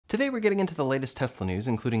Today we're getting into the latest Tesla news,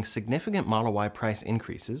 including significant Model Y price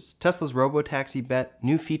increases, Tesla's Robotaxi bet,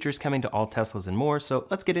 new features coming to all Teslas and more, so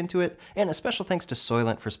let's get into it, and a special thanks to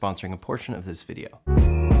Soylent for sponsoring a portion of this video.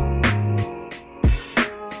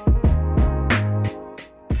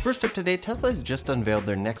 First up today, Tesla has just unveiled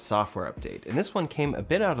their next software update, and this one came a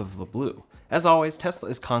bit out of the blue. As always, Tesla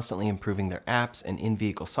is constantly improving their apps and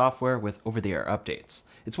in-vehicle software with over-the-air updates.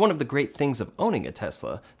 It's one of the great things of owning a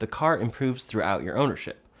Tesla. The car improves throughout your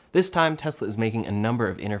ownership. This time, Tesla is making a number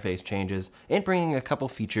of interface changes and bringing a couple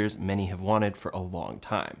features many have wanted for a long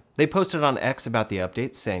time. They posted on X about the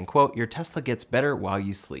updates saying, quote, "Your Tesla gets better while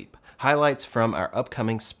you sleep. Highlights from our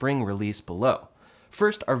upcoming spring release below."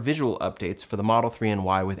 First are visual updates for the Model 3 and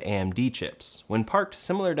Y with AMD chips. When parked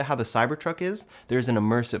similar to how the Cybertruck is, there's an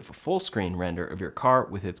immersive full-screen render of your car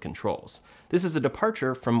with its controls. This is a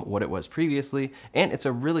departure from what it was previously, and it's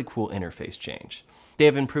a really cool interface change. They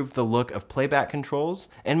have improved the look of playback controls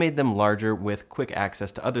and made them larger with quick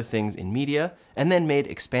access to other things in media, and then made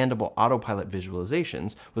expandable autopilot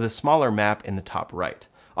visualizations with a smaller map in the top right.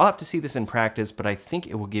 I'll have to see this in practice, but I think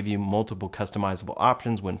it will give you multiple customizable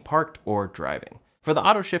options when parked or driving. For the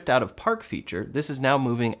auto shift out of park feature, this is now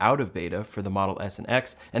moving out of beta for the Model S and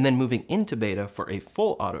X, and then moving into beta for a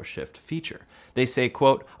full auto shift feature. They say,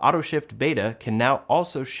 quote, "Auto shift beta can now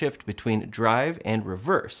also shift between drive and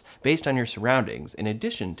reverse based on your surroundings, in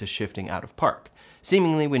addition to shifting out of park.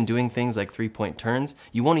 Seemingly, when doing things like 3-point turns,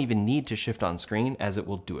 you won't even need to shift on screen, as it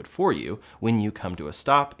will do it for you when you come to a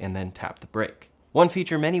stop and then tap the brake." One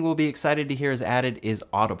feature many will be excited to hear is added is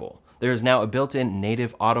Audible. There is now a built-in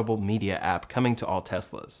native Audible media app coming to all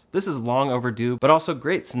Teslas. This is long overdue, but also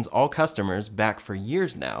great since all customers, back for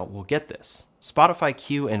years now, will get this. Spotify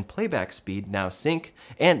queue and playback speed now sync,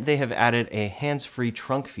 and they have added a hands-free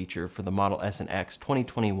trunk feature for the Model S and X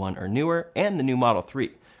 2021 or newer, and the new Model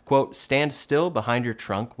 3. Quote, "Stand still behind your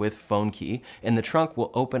trunk with phone key, and the trunk will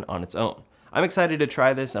open on its own." I'm excited to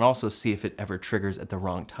try this and also see if it ever triggers at the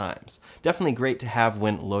wrong times. Definitely great to have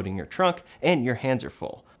when loading your trunk and your hands are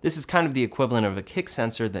full. This is kind of the equivalent of a kick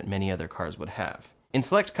sensor that many other cars would have. In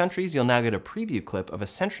select countries, you'll now get a preview clip of a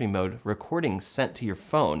Sentry mode recording sent to your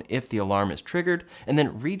phone if the alarm is triggered, and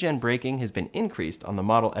then regen braking has been increased on the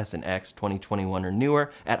Model S and X 2021 or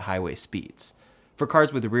newer at highway speeds. For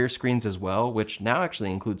cars with rear screens as well, which now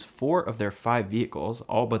actually includes 4 of their 5 vehicles,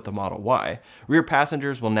 all but the Model Y, rear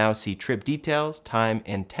passengers will now see trip details, time,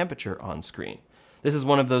 and temperature on screen. This is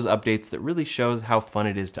one of those updates that really shows how fun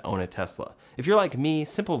it is to own a Tesla. If you're like me,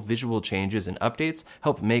 simple visual changes and updates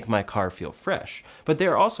help make my car feel fresh, but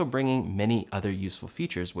they're also bringing many other useful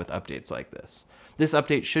features with updates like this. This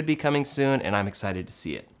update should be coming soon, and I'm excited to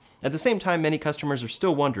see it. At the same time, many customers are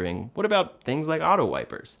still wondering, what about things like auto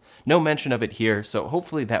wipers? No mention of it here, so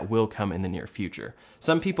hopefully that will come in the near future.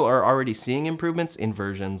 Some people are already seeing improvements in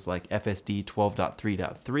versions like FSD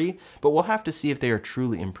 12.3.3, but we'll have to see if they are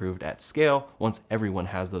truly improved at scale once everyone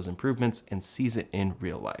has those improvements and sees it in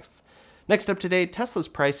real life. Next up today, Tesla's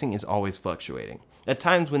pricing is always fluctuating. At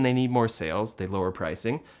times when they need more sales, they lower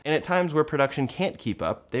pricing, and at times where production can't keep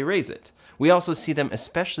up, they raise it. We also see them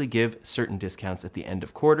especially give certain discounts at the end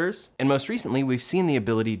of quarters, and most recently we've seen the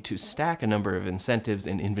ability to stack a number of incentives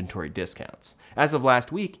and inventory discounts. As of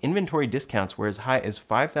last week, inventory discounts were as high as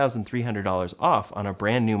 $5,300 off on a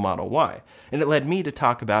brand new Model Y, and it led me to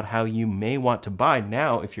talk about how you may want to buy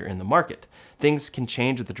now if you're in the market. Things can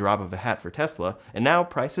change at the drop of a hat for Tesla, and now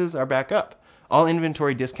prices are back up. All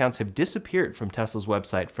inventory discounts have disappeared from Tesla's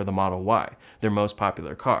website for the Model Y, their most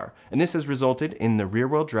popular car, and this has resulted in the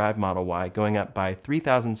rear-wheel drive Model Y going up by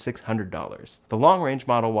 $3,600. The long-range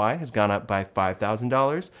Model Y has gone up by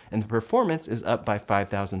 $5,000, and the performance is up by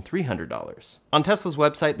 $5,300. On Tesla's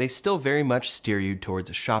website, they still very much steer you towards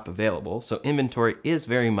a shop available, so inventory is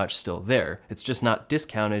very much still there. It's just not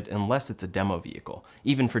discounted unless it's a demo vehicle.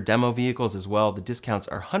 Even for demo vehicles as well, the discounts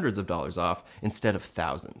are hundreds of dollars off instead of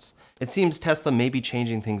thousands. It seems Tesla may be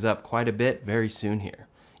changing things up quite a bit very soon here.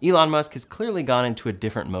 Elon Musk has clearly gone into a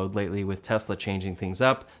different mode lately with Tesla changing things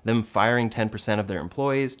up, them firing 10% of their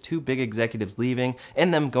employees, 2 big executives leaving,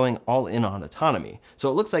 and them going all in on autonomy. So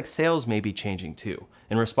it looks like sales may be changing too.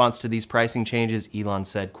 In response to these pricing changes, Elon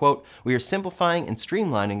said, quote, "We are simplifying and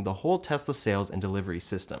streamlining the whole Tesla sales and delivery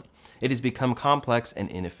system. It has become complex and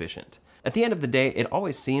inefficient." At the end of the day, it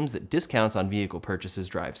always seems that discounts on vehicle purchases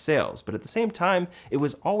drive sales, but at the same time, it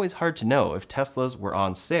was always hard to know if Teslas were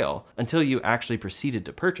on sale until you actually proceeded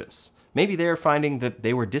to purchase. Maybe they are finding that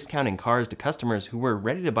they were discounting cars to customers who were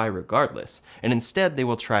ready to buy regardless, and instead they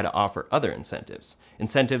will try to offer other incentives.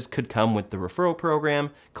 Incentives could come with the referral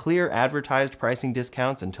program, clear advertised pricing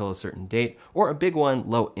discounts until a certain date, or a big one,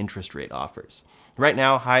 low interest rate offers. Right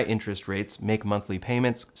now, high interest rates make monthly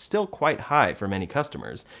payments still quite high for many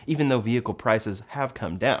customers, even though vehicle prices have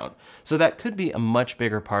come down. So that could be a much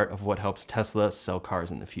bigger part of what helps Tesla sell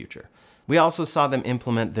cars in the future. We also saw them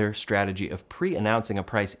implement their strategy of pre-announcing a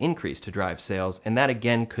price increase to drive sales, and that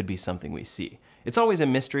again could be something we see. It's always a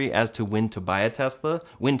mystery as to when to buy a Tesla,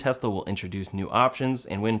 when Tesla will introduce new options,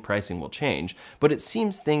 and when pricing will change, but it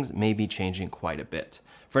seems things may be changing quite a bit.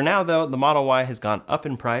 For now though, the Model Y has gone up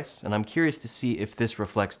in price, and I'm curious to see if this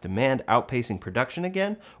reflects demand outpacing production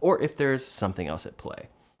again, or if there's something else at play.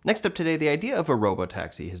 Next up today, the idea of a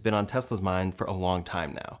robotaxi has been on Tesla's mind for a long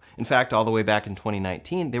time now. In fact, all the way back in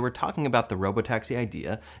 2019, they were talking about the robotaxi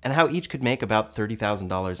idea and how each could make about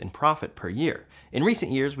 $30,000 in profit per year. In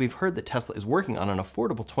recent years, we've heard that Tesla is working on an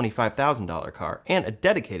affordable $25,000 car and a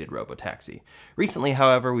dedicated robotaxi. Recently,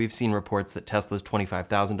 however, we've seen reports that Tesla's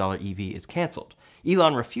 $25,000 EV is canceled.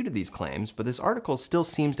 Elon refuted these claims, but this article still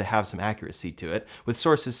seems to have some accuracy to it, with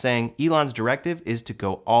sources saying Elon's directive is to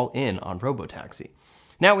go all in on robotaxi.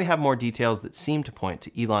 Now we have more details that seem to point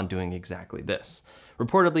to Elon doing exactly this.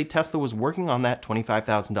 Reportedly, Tesla was working on that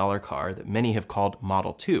 $25,000 car that many have called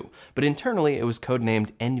Model 2, but internally it was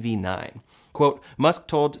codenamed NV9. Quote, Musk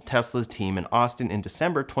told Tesla's team in Austin in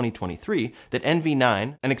December 2023 that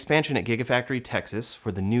NV9, an expansion at Gigafactory Texas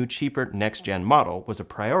for the new, cheaper next-gen model, was a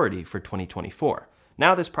priority for 2024.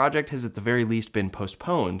 Now this project has at the very least been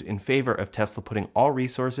postponed in favor of Tesla putting all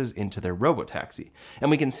resources into their robotaxi,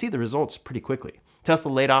 and we can see the results pretty quickly.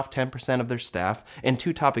 Tesla laid off 10% of their staff, and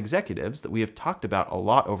two top executives that we have talked about a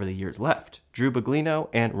lot over the years left, Drew Baglino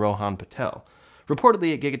and Rohan Patel.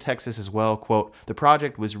 Reportedly at Gigatexas as well, quote, the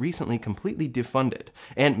project was recently completely defunded,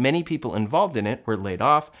 and many people involved in it were laid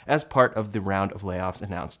off as part of the round of layoffs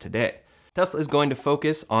announced today. Tesla is going to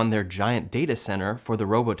focus on their giant data center for the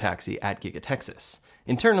robotaxi at Gigatexas.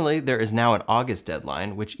 Internally, there is now an August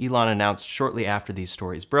deadline, which Elon announced shortly after these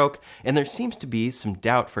stories broke, and there seems to be some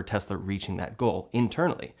doubt for Tesla reaching that goal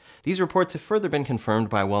internally. These reports have further been confirmed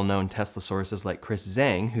by well-known Tesla sources like Chris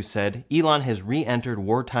Zhang, who said Elon has re-entered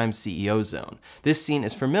wartime CEO zone. This scene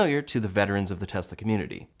is familiar to the veterans of the Tesla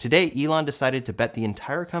community. Today, Elon decided to bet the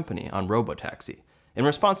entire company on robotaxi. In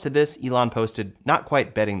response to this, Elon posted, not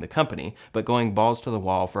quite betting the company, but going balls to the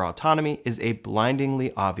wall for autonomy is a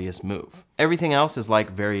blindingly obvious move. Everything else is like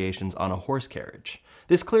variations on a horse carriage.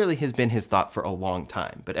 This clearly has been his thought for a long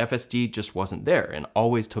time, but FSD just wasn't there and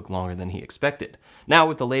always took longer than he expected. Now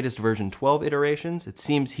with the latest version 12 iterations, it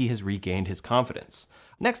seems he has regained his confidence.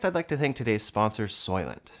 Next, I'd like to thank today's sponsor,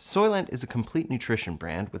 Soylent. Soylent is a complete nutrition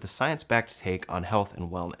brand with a science-backed take on health and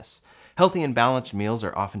wellness. Healthy and balanced meals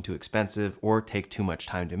are often too expensive or take too much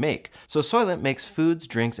time to make, so Soylent makes foods,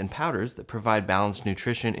 drinks, and powders that provide balanced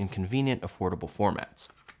nutrition in convenient, affordable formats.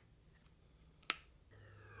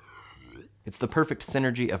 It's the perfect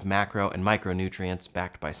synergy of macro and micronutrients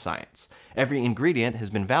backed by science. Every ingredient has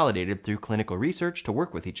been validated through clinical research to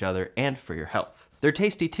work with each other and for your health. They're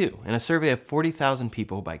tasty too. In a survey of 40,000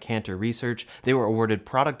 people by Cantor Research, they were awarded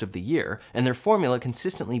Product of the Year, and their formula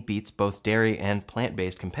consistently beats both dairy and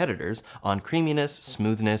plant-based competitors on creaminess,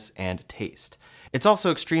 smoothness, and taste. It's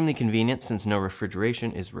also extremely convenient since no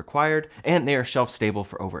refrigeration is required, and they are shelf-stable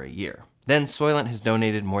for over a year. Then Soylent has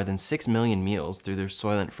donated more than 6 million meals through their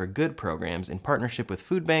Soylent for Good programs in partnership with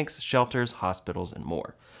food banks, shelters, hospitals, and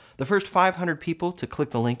more. The first 500 people to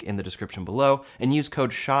click the link in the description below and use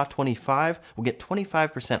code SHA25 will get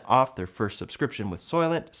 25% off their first subscription with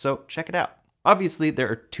Soylent, so check it out. Obviously, there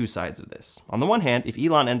are two sides of this. On the one hand, if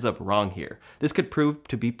Elon ends up wrong here, this could prove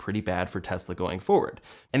to be pretty bad for Tesla going forward.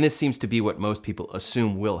 And this seems to be what most people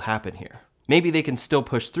assume will happen here. Maybe they can still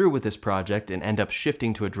push through with this project and end up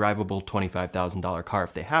shifting to a drivable $25,000 car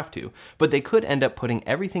if they have to, but they could end up putting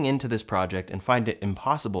everything into this project and find it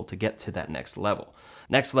impossible to get to that next level.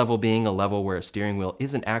 Next level being a level where a steering wheel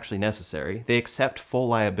isn't actually necessary, they accept full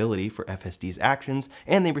liability for FSD's actions,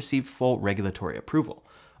 and they receive full regulatory approval.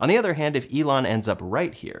 On the other hand, if Elon ends up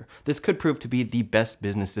right here, this could prove to be the best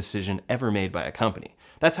business decision ever made by a company.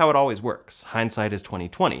 That's how it always works. Hindsight is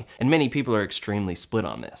 20/20, and many people are extremely split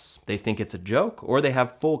on this. They think it's a joke, or they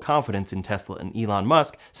have full confidence in Tesla and Elon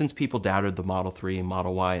Musk since people doubted the Model 3,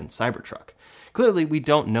 Model Y, and Cybertruck. Clearly, we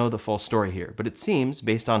don't know the full story here, but it seems,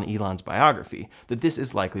 based on Elon's biography, that this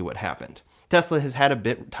is likely what happened. Tesla has had a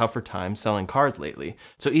bit tougher time selling cars lately,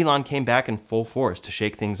 so Elon came back in full force to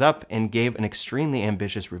shake things up and gave an extremely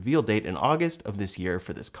ambitious reveal date in August of this year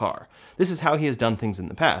for this car. This is how he has done things in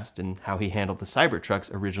the past, and how he handled the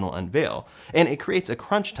Cybertruck's original unveil, and it creates a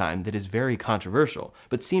crunch time that is very controversial,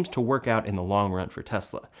 but seems to work out in the long run for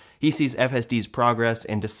Tesla. He sees FSD's progress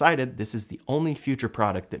and decided this is the only future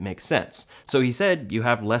product that makes sense, so he said, you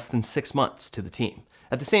have less than 6 months to the team.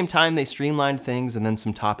 At the same time, they streamlined things, and then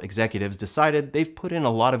some top executives decided they've put in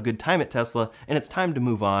a lot of good time at Tesla and it's time to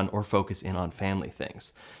move on or focus in on family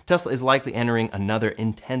things. Tesla is likely entering another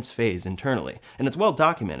intense phase internally, and it's well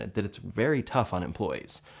documented that it's very tough on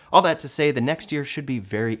employees. All that to say, the next year should be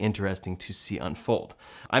very interesting to see unfold.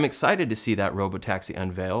 I'm excited to see that Robotaxi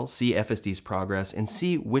unveil, see FSD's progress, and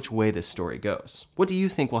see which way this story goes. What do you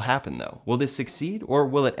think will happen though? Will this succeed, or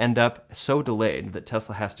will it end up so delayed that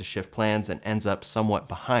Tesla has to shift plans and ends up somewhat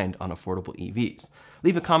behind on affordable EVs?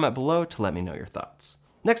 Leave a comment below to let me know your thoughts.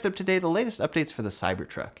 Next up today, the latest updates for the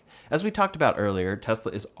Cybertruck. As we talked about earlier,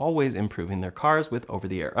 Tesla is always improving their cars with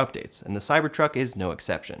over-the-air updates, and the Cybertruck is no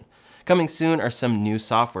exception. Coming soon are some new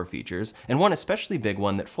software features, and one especially big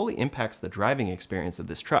one that fully impacts the driving experience of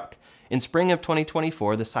this truck. In spring of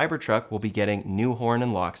 2024, the Cybertruck will be getting new horn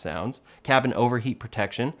and lock sounds, cabin overheat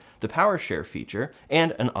protection, the power share feature,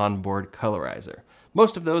 and an onboard colorizer.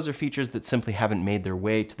 Most of those are features that simply haven't made their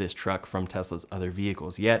way to this truck from Tesla's other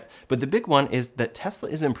vehicles yet, but the big one is that Tesla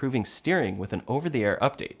is improving steering with an over-the-air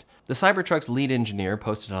update. The Cybertruck's lead engineer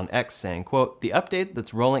posted on X saying, quote, "The update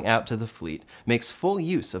that's rolling out to the fleet makes full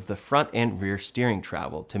use of the front and rear steering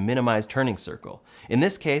travel to minimize turning circle. In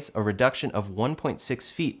this case, a reduction of 1.6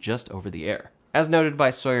 feet just over the air." As noted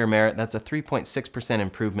by Sawyer Merritt, that's a 3.6%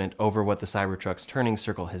 improvement over what the Cybertruck's turning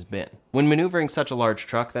circle has been. When maneuvering such a large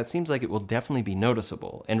truck, that seems like it will definitely be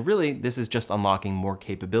noticeable, and really, this is just unlocking more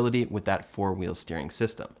capability with that four-wheel steering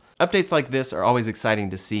system. Updates like this are always exciting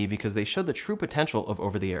to see because they show the true potential of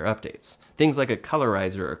over-the-air updates. Things like a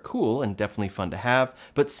colorizer are cool and definitely fun to have,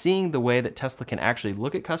 but seeing the way that Tesla can actually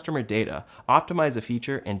look at customer data, optimize a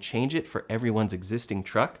feature, and change it for everyone's existing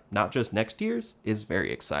truck, not just next year's, is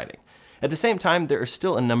very exciting. At the same time, there are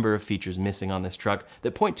still a number of features missing on this truck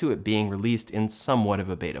that point to it being released in somewhat of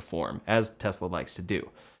a beta form, as Tesla likes to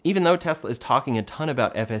do. Even though Tesla is talking a ton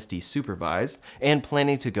about FSD supervised and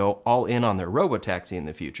planning to go all in on their Robotaxi in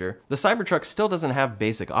the future, the Cybertruck still doesn't have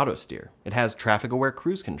basic auto steer. It has traffic-aware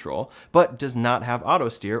cruise control, but does not have auto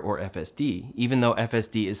steer or FSD, even though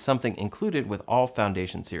FSD is something included with all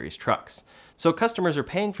Foundation Series trucks. So customers are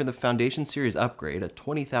paying for the Foundation Series upgrade, a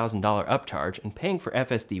 $20,000 upcharge, and paying for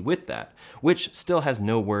FSD with that, which still has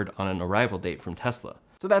no word on an arrival date from Tesla.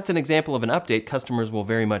 So that's an example of an update customers will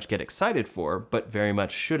very much get excited for, but very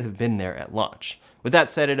much should have been there at launch. With that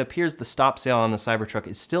said, it appears the stop sale on the Cybertruck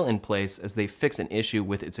is still in place as they fix an issue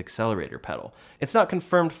with its accelerator pedal. It's not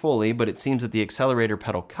confirmed fully, but it seems that the accelerator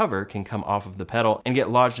pedal cover can come off of the pedal and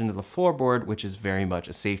get lodged into the floorboard, which is very much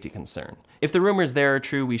a safety concern. If the rumors there are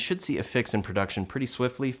true, we should see a fix in production pretty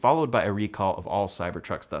swiftly, followed by a recall of all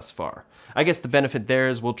Cybertrucks thus far. I guess the benefit there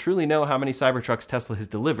is we'll truly know how many Cybertrucks Tesla has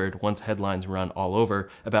delivered once headlines run all over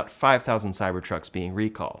about 5,000 Cybertrucks being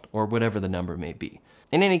recalled, or whatever the number may be.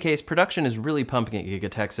 In any case, production is really pumping at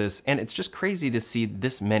Giga Texas, and it's just crazy to see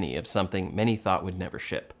this many of something many thought would never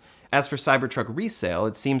ship. As for Cybertruck resale,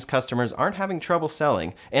 it seems customers aren't having trouble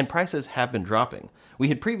selling, and prices have been dropping. We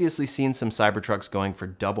had previously seen some Cybertrucks going for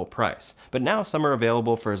double price, but now some are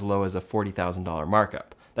available for as low as a $40,000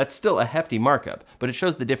 markup. That's still a hefty markup, but it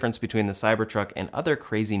shows the difference between the Cybertruck and other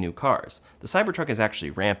crazy new cars. The Cybertruck is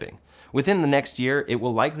actually ramping. Within the next year, it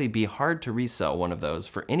will likely be hard to resell one of those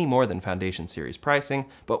for any more than Foundation Series pricing,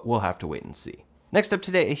 but we'll have to wait and see. Next up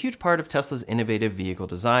today, a huge part of Tesla's innovative vehicle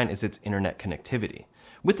design is its internet connectivity.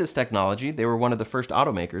 With this technology, they were one of the first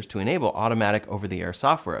automakers to enable automatic over-the-air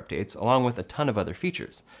software updates, along with a ton of other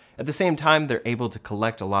features. At the same time, they're able to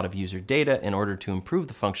collect a lot of user data in order to improve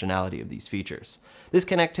the functionality of these features. This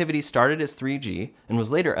connectivity started as 3G and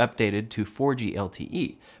was later updated to 4G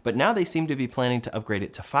LTE, but now they seem to be planning to upgrade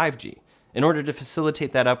it to 5G. In order to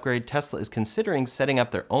facilitate that upgrade, Tesla is considering setting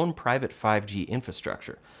up their own private 5G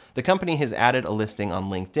infrastructure. The company has added a listing on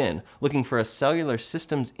LinkedIn looking for a cellular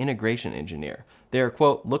systems integration engineer. They are,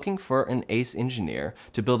 quote, looking for an ACE engineer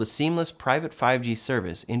to build a seamless private 5G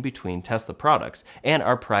service in between Tesla products and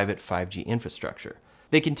our private 5G infrastructure.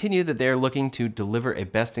 They continue that they are looking to deliver a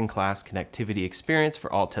best-in-class connectivity experience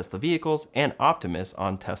for all Tesla vehicles and Optimus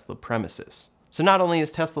on Tesla premises. So not only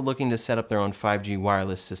is Tesla looking to set up their own 5G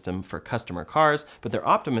wireless system for customer cars, but their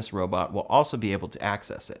Optimus robot will also be able to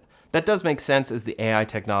access it. That does make sense as the AI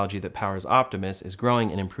technology that powers Optimus is growing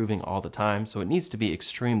and improving all the time, so it needs to be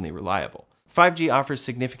extremely reliable. 5G offers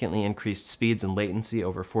significantly increased speeds and latency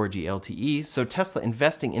over 4G LTE, so Tesla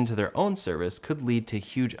investing into their own service could lead to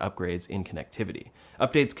huge upgrades in connectivity.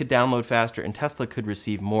 Updates could download faster, and Tesla could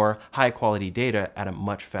receive more high-quality data at a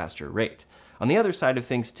much faster rate. On the other side of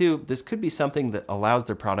things too, this could be something that allows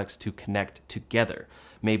their products to connect together.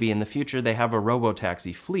 Maybe in the future they have a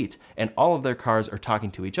Robotaxi fleet and all of their cars are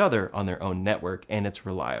talking to each other on their own network and it's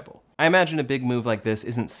reliable. I imagine a big move like this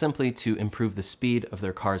isn't simply to improve the speed of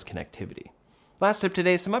their car's connectivity. Last up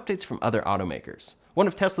today, some updates from other automakers. One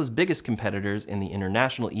of Tesla's biggest competitors in the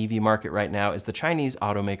international EV market right now is the Chinese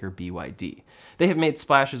automaker BYD. They have made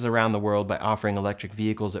splashes around the world by offering electric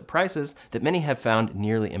vehicles at prices that many have found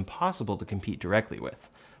nearly impossible to compete directly with.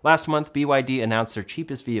 Last month, BYD announced their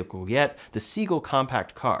cheapest vehicle yet, the Seagull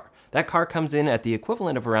compact car. That car comes in at the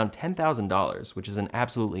equivalent of around $10,000, which is an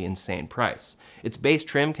absolutely insane price. Its base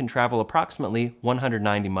trim can travel approximately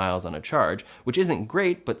 190 miles on a charge, which isn't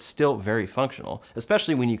great, but still very functional,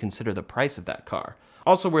 especially when you consider the price of that car.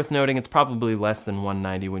 Also worth noting, it's probably less than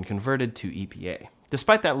 190 when converted to EPA.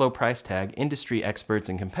 Despite that low price tag, industry experts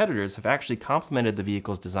and competitors have actually complimented the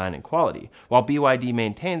vehicle's design and quality, while BYD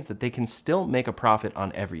maintains that they can still make a profit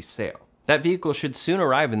on every sale. That vehicle should soon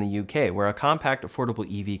arrive in the UK, where a compact, affordable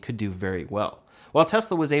EV could do very well. While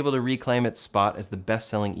Tesla was able to reclaim its spot as the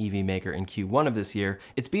best-selling EV maker in Q1 of this year,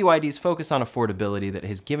 it's BYD's focus on affordability that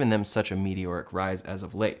has given them such a meteoric rise as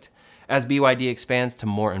of late. As BYD expands to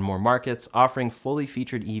more and more markets, offering fully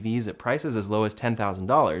featured EVs at prices as low as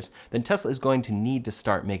 $10,000, then Tesla is going to need to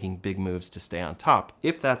start making big moves to stay on top,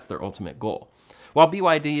 if that's their ultimate goal. While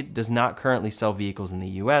BYD does not currently sell vehicles in the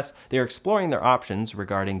US, they are exploring their options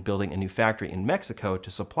regarding building a new factory in Mexico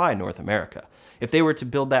to supply North America. If they were to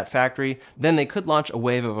build that factory, then they could launch a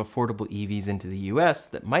wave of affordable EVs into the US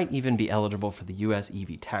that might even be eligible for the US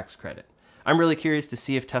EV tax credit. I'm really curious to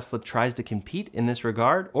see if Tesla tries to compete in this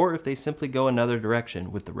regard, or if they simply go another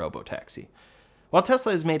direction with the Robotaxi. While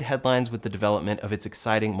Tesla has made headlines with the development of its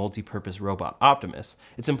exciting multi-purpose robot Optimus,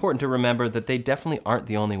 it's important to remember that they definitely aren't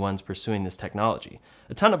the only ones pursuing this technology.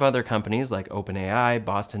 A ton of other companies like OpenAI,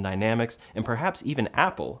 Boston Dynamics, and perhaps even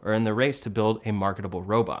Apple are in the race to build a marketable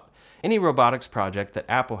robot. Any robotics project that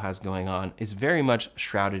Apple has going on is very much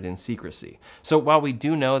shrouded in secrecy. So while we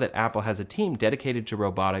do know that Apple has a team dedicated to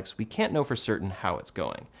robotics, we can't know for certain how it's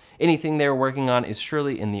going. Anything they're working on is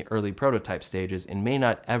surely in the early prototype stages and may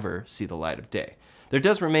not ever see the light of day. There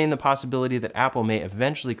does remain the possibility that Apple may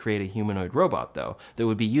eventually create a humanoid robot, though, that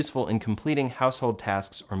would be useful in completing household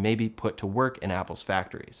tasks or maybe put to work in Apple's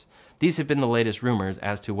factories. These have been the latest rumors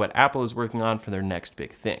as to what Apple is working on for their next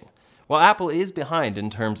big thing. While Apple is behind in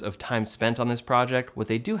terms of time spent on this project, what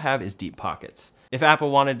they do have is deep pockets. If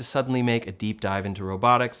Apple wanted to suddenly make a deep dive into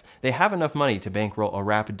robotics, they have enough money to bankroll a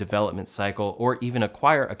rapid development cycle or even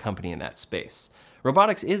acquire a company in that space.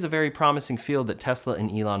 Robotics is a very promising field that Tesla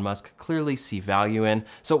and Elon Musk clearly see value in,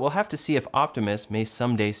 so we'll have to see if Optimus may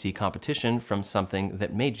someday see competition from something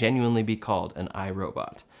that may genuinely be called an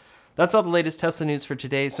iRobot. That's all the latest Tesla news for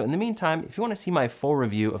today, so in the meantime, if you want to see my full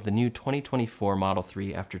review of the new 2024 Model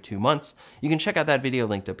 3 after 2 months, you can check out that video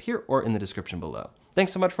linked up here or in the description below.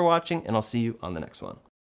 Thanks so much for watching, and I'll see you on the next one.